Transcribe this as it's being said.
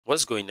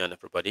What's going on,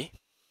 everybody?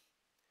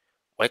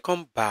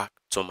 Welcome back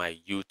to my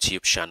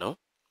YouTube channel.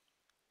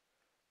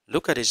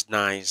 Look at this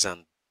nice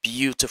and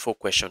beautiful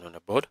question on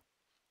the board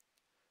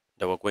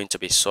that we're going to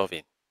be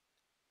solving.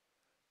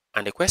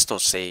 And the question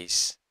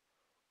says,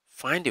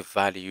 find the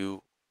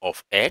value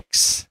of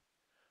x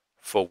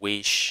for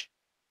which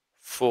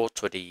 4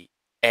 to the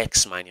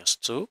x minus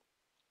 2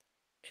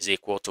 is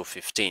equal to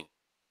 15.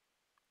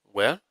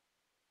 Well,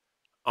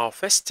 our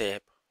first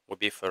step will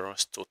be for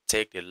us to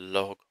take the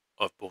log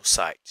of both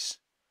sides.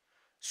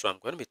 So I'm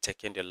going to be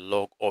taking the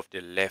log of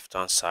the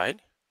left-hand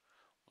side,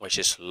 which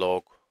is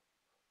log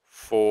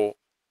 4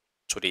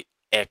 to the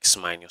x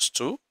minus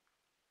 2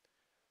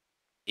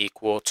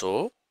 equal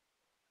to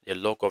the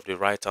log of the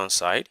right hand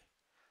side,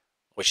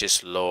 which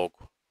is log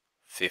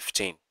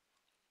 15.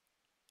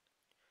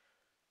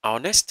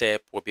 Our next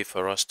step will be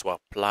for us to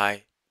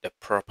apply the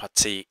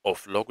property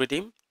of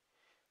logarithm,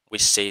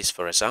 which says,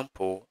 for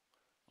example,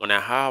 when I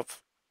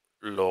have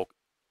log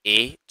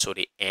a to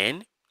the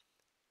n,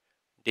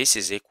 this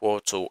is equal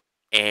to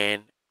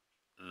n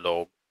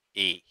log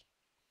a.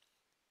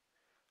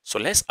 So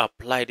let's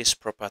apply this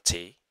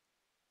property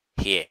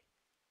here.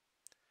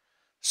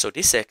 So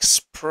this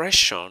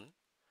expression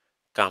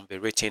can be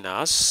written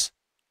as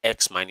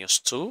x minus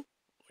 2,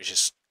 which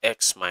is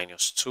x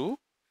minus 2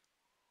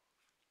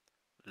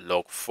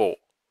 log 4,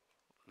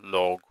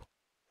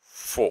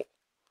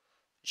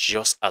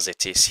 just as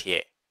it is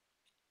here,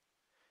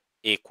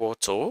 equal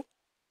to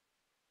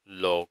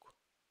log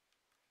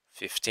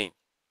 15.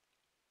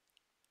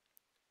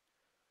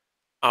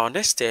 Our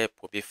next step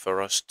will be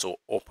for us to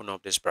open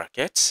up this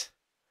bracket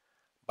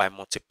by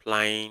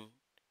multiplying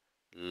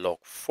log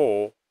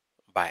 4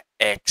 by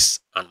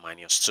x and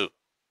minus 2.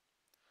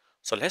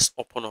 So let's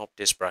open up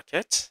this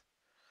bracket.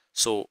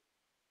 So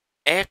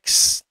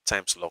x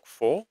times log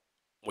 4,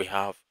 we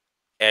have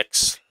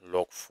x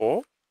log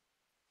 4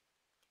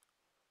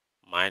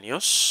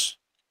 minus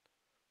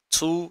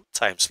 2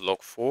 times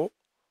log 4,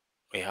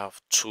 we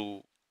have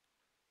 2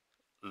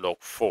 log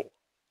 4.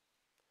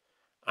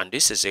 And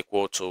this is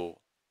equal to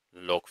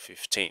log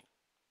 15.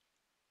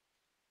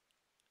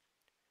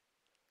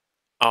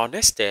 Our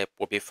next step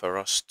will be for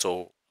us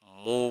to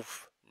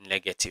move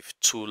negative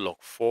 2 log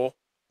 4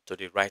 to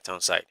the right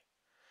hand side,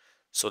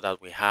 so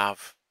that we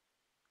have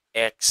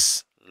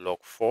x log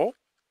 4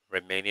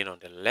 remaining on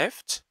the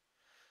left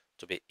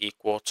to be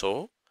equal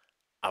to,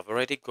 I've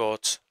already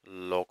got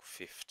log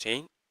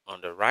 15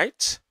 on the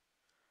right.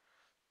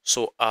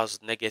 So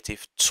as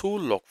negative 2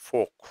 log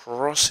 4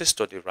 crosses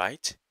to the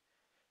right,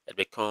 it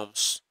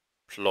becomes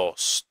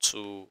plus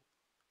 2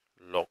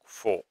 log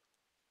 4.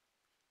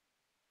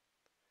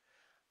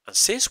 And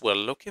since we're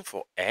looking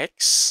for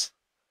x,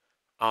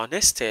 our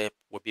next step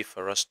will be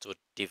for us to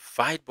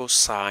divide both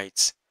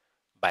sides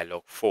by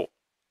log 4.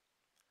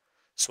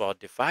 So I'll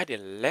divide the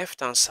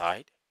left-hand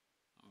side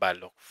by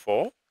log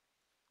 4.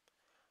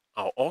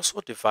 I'll also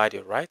divide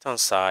the right-hand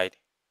side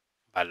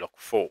by log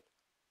 4.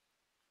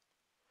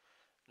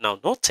 Now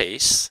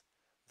notice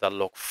that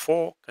log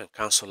 4 can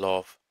cancel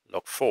off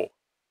log 4,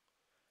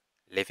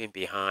 leaving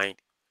behind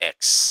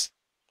x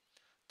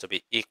to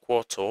be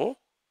equal to,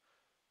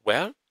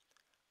 well,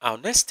 our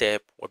next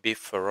step will be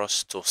for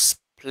us to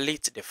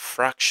split the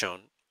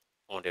fraction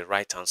on the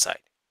right hand side.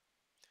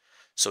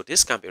 So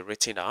this can be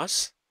written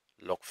as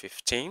log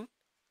 15.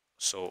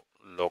 So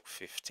log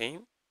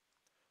 15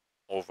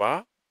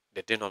 over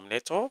the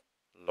denominator,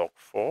 log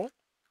 4,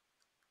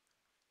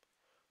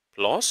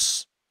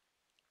 plus,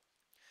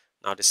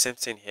 now the same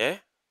thing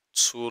here,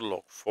 2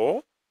 log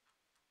 4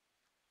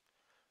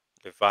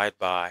 divided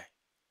by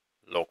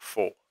log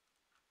 4.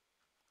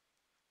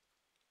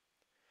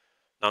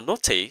 Now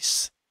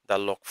notice that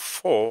log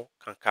 4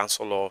 can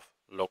cancel off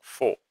log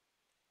 4.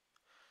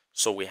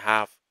 So we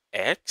have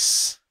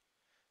x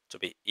to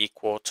be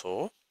equal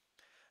to,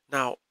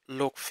 now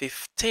log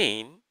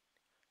 15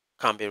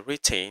 can be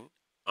written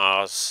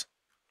as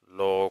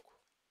log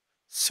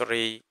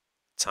 3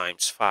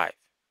 times 5,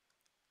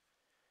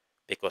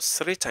 because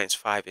 3 times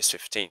 5 is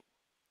 15,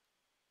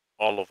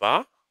 all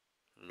over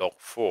log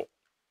 4,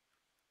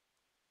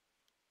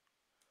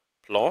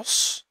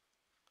 plus,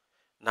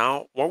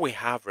 now what we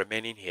have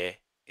remaining here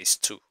is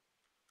 2.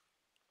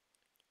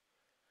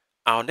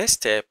 Our next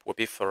step will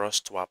be for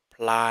us to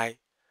apply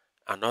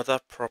another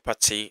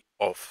property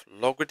of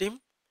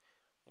logarithm,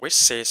 which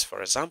says,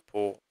 for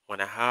example,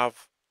 when I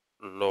have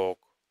log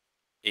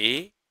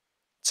a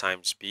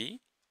times b,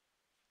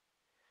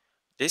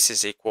 this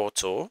is equal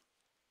to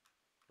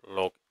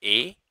log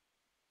a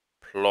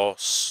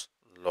plus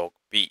log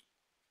b.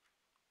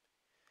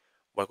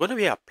 We're going to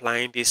be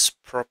applying this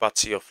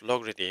property of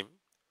logarithm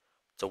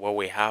to what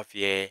we have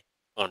here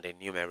on the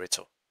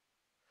numerator.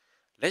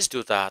 Let's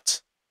do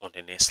that on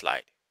the next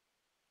slide.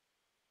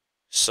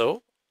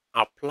 So,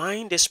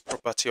 applying this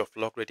property of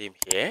logarithm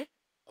here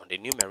on the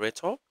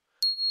numerator,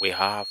 we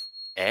have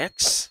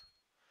x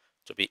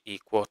to be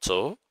equal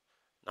to,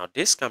 now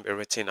this can be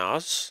written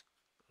as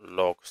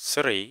log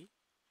 3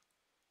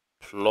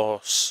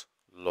 plus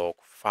log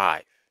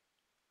 5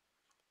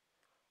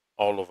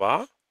 all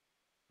over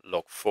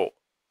log 4.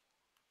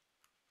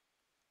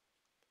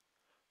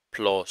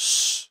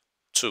 plus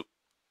 2.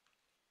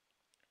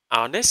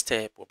 Our next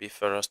step will be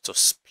for us to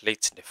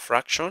split the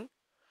fraction.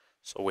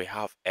 So we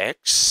have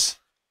x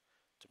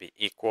to be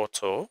equal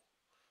to,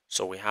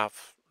 so we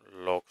have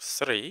log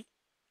 3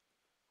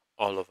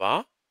 all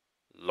over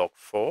log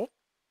 4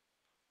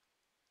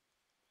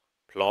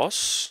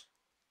 plus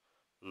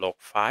log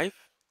 5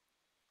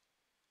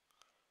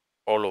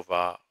 all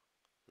over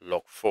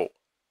log 4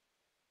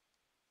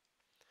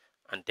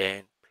 and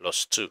then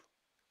plus 2.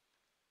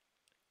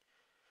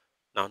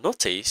 Now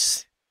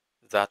notice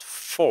that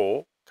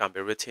 4 can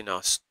be written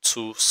as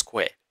 2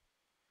 squared.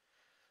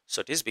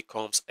 So this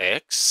becomes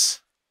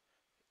x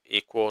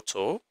equal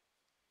to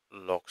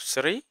log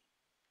 3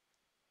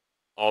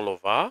 all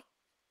over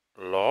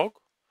log.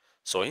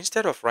 So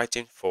instead of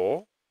writing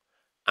 4,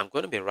 I'm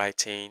going to be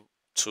writing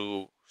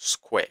 2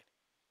 squared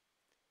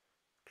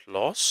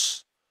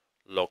plus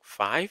log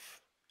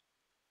 5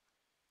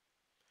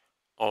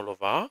 all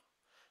over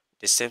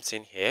the same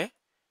thing here.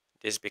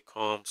 This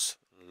becomes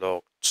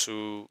log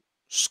 2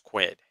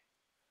 squared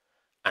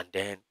and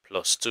then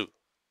plus 2.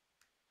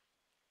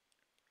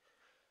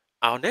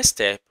 Our next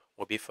step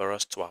will be for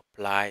us to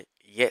apply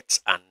yet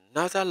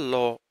another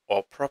law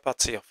or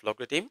property of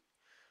logarithm,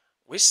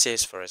 which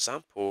says, for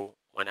example,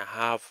 when I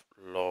have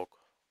log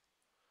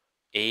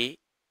a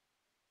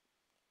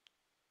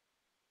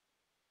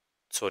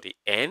to the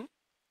n,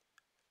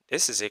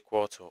 this is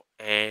equal to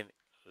n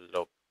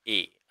log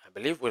a. I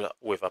believe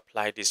we've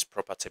applied this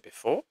property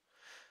before,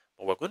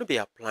 but we're going to be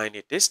applying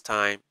it this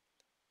time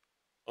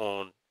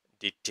on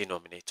the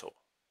denominator.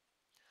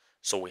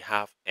 So we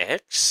have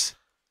x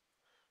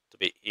to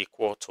be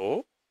equal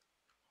to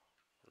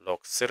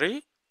log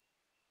 3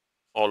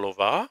 all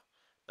over.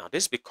 Now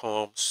this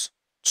becomes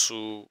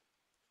 2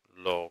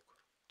 log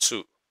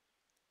 2,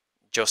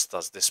 just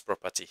as this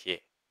property here,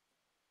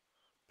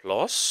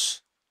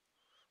 plus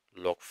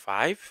log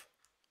 5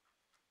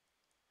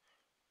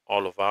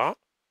 all over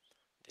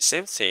the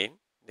same thing.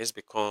 This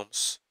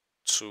becomes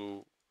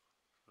 2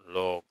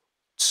 log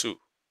 2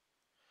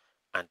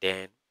 and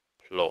then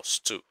plus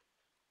 2.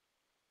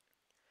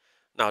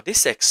 Now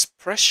this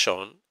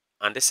expression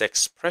and this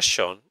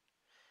expression,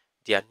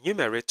 their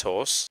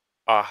numerators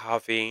are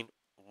having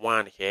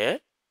 1 here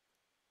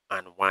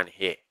and 1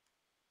 here,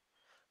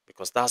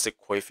 because that's the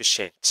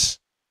coefficient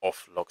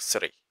of log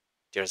 3.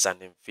 There's an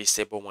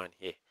invisible one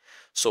here.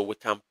 So we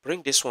can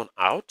bring this one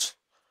out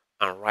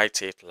and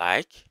write it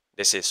like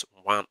this is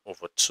 1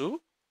 over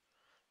 2.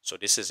 So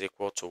this is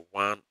equal to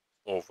 1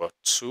 over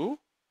 2.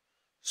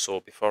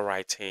 So before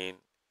writing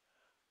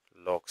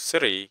log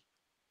 3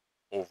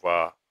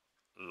 over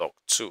log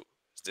 2,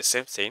 it's the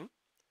same thing.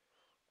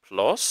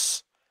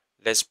 Plus,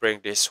 let's bring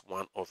this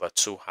 1 over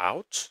 2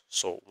 out.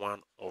 So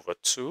 1 over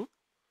 2.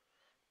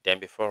 Then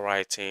before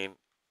writing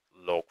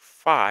log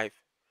 5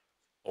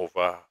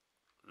 over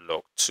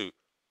log 2.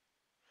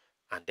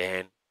 And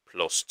then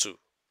plus 2.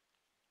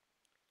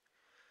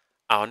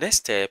 Our next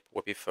step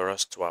will be for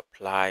us to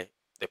apply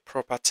the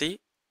property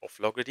of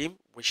logarithm,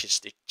 which is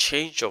the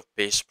change of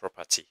base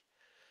property.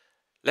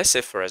 Let's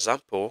say, for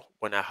example,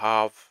 when I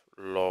have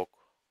log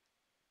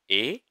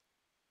a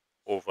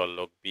over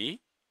log b,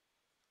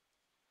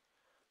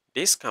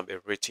 this can be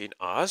written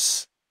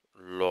as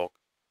log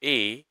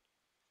a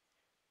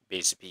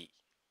base b.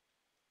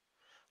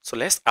 So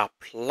let's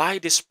apply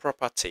this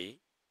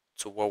property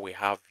to what we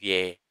have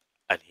here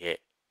and here.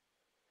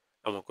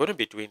 And we're going to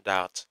be doing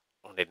that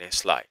on the next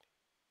slide.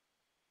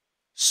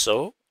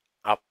 So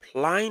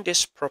applying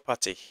this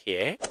property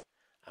here,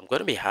 I'm going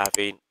to be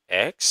having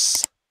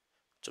x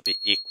to be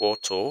equal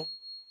to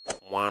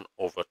 1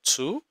 over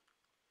 2.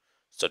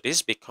 So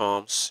this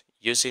becomes,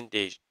 using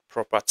the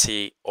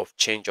property of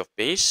change of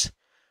base,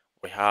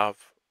 we have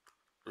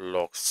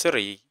log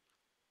 3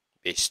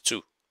 base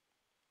 2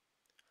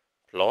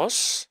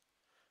 plus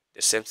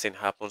the same thing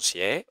happens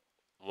here,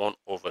 1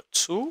 over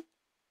 2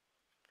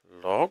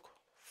 log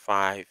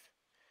 5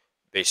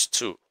 base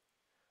 2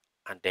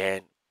 and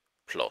then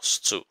plus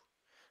 2.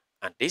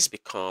 And this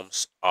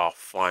becomes our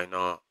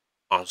final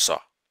answer.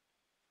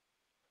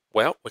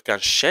 Well, we can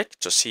check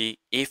to see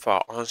if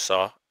our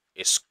answer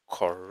is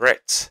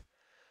correct.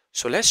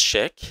 So let's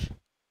check.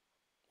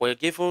 We're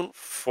given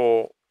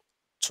 4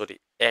 to the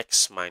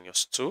x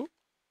minus 2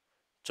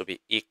 to be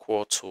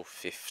equal to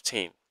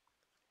 15.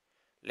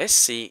 Let's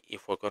see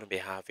if we're going to be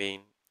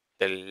having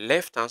the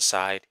left hand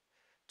side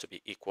to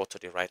be equal to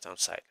the right hand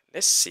side.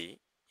 Let's see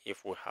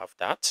if we have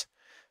that.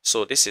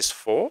 So this is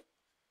 4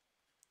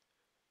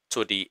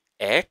 to the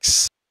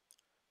x,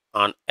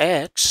 and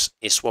x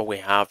is what we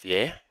have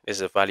here. This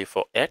is a value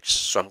for x,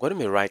 so I'm going to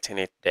be writing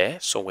it there.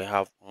 So we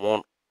have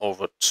 1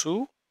 over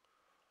 2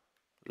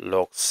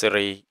 log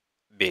 3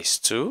 base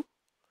 2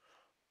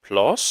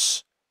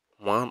 plus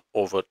 1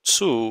 over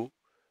 2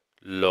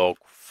 log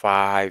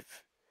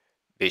 5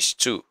 base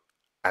 2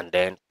 and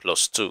then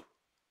plus 2.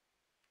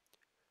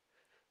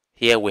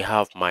 Here we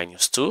have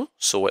minus 2,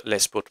 so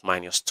let's put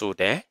minus 2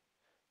 there,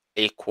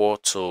 equal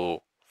to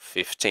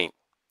 15.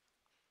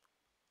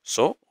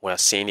 So we're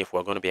seeing if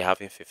we're going to be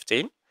having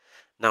 15.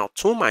 Now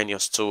 2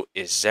 minus 2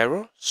 is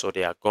 0, so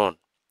they are gone.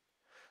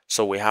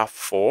 So we have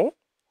 4.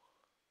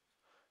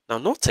 Now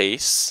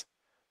notice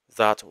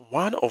that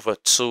 1 over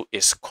 2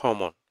 is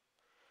common.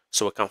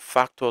 So we can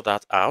factor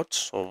that out.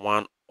 So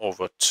 1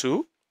 over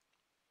 2.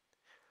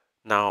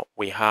 Now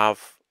we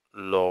have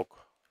log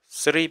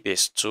 3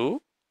 base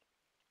 2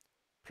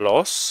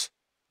 plus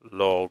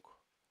log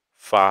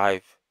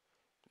 5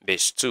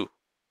 base 2.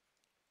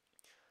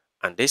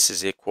 And this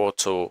is equal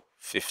to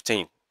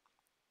 15.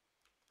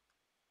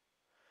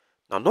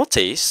 Now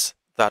notice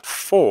that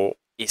 4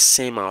 is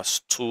same as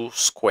 2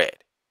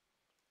 squared.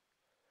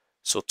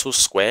 So 2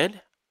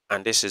 squared,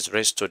 and this is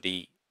raised to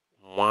the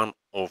 1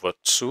 over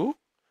 2.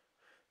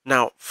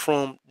 Now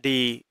from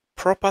the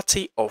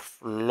property of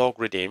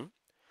logarithm,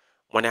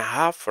 when I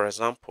have, for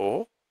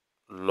example,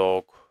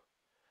 log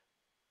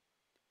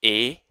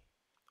a,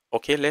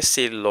 okay, let's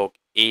say log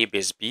a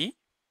base b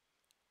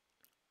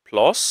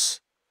plus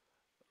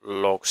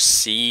log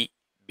c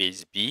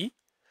base b,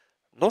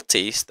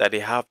 notice that they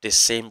have the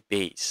same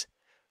base.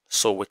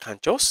 So we can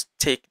just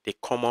take the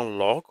common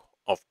log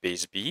of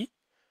base b,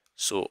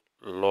 so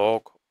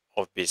log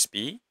of base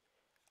b,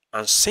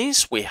 and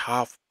since we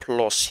have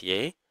plus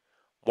here,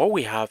 what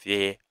we have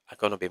here are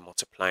going to be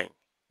multiplying,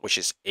 which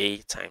is a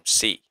times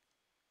c.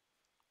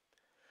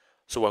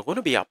 So we're going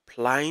to be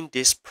applying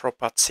this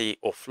property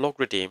of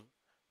logarithm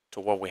to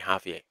what we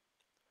have here.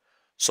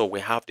 So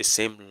we have the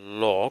same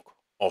log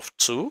of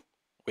 2,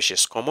 which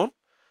is common.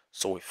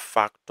 So we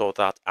factor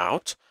that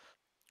out.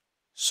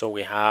 So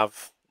we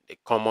have the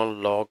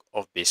common log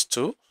of base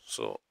 2.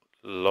 So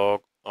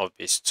log of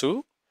base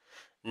 2.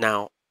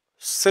 Now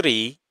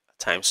 3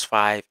 times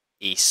 5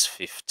 is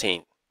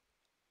 15.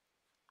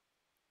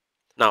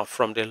 Now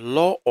from the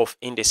law of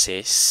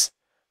indices,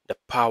 the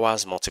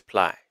powers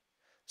multiply.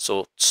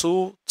 So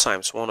 2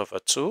 times 1 over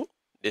 2,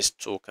 this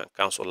 2 can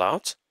cancel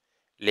out,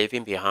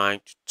 leaving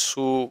behind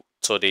 2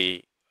 to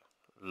the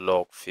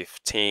log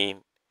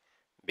 15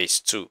 base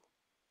 2.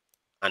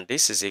 And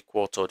this is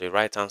equal to the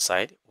right hand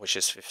side, which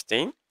is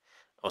 15.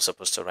 I'm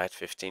supposed to write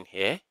 15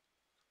 here.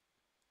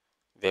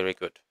 Very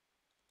good.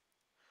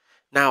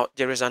 Now,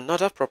 there is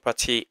another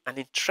property, an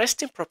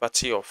interesting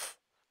property of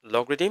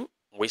logarithm,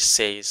 which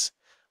says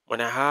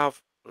when I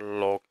have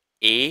log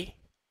a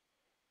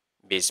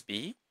base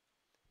b,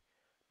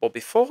 but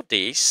before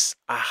this,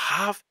 I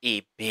have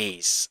a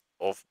base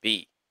of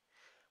b.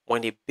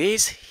 When the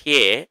base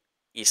here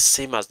is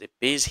same as the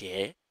base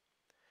here,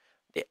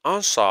 the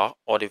answer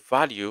or the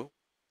value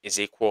is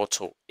equal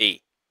to a.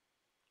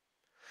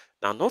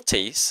 Now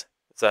notice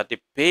that the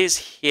base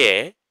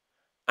here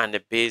and the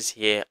base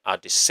here are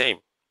the same.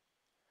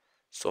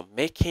 So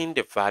making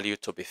the value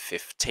to be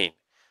 15.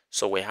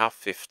 So we have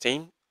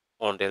 15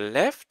 on the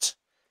left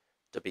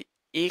to be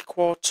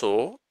equal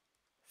to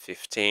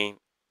 15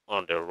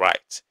 on the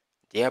right,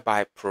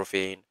 thereby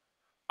proving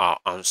our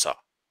answer.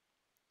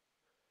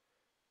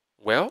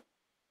 Well,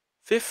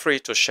 feel free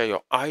to share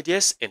your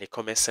ideas in the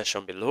comment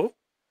section below.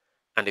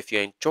 And if you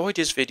enjoyed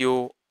this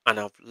video and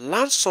have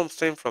learned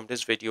something from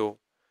this video,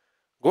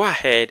 go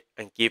ahead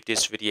and give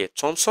this video a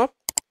thumbs up.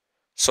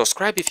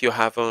 Subscribe if you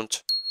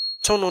haven't.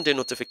 Turn on the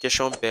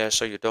notification bell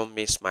so you don't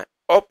miss my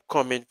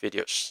upcoming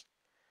videos.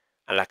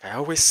 And like I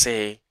always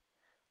say,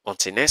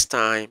 until next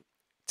time,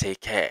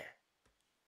 take care.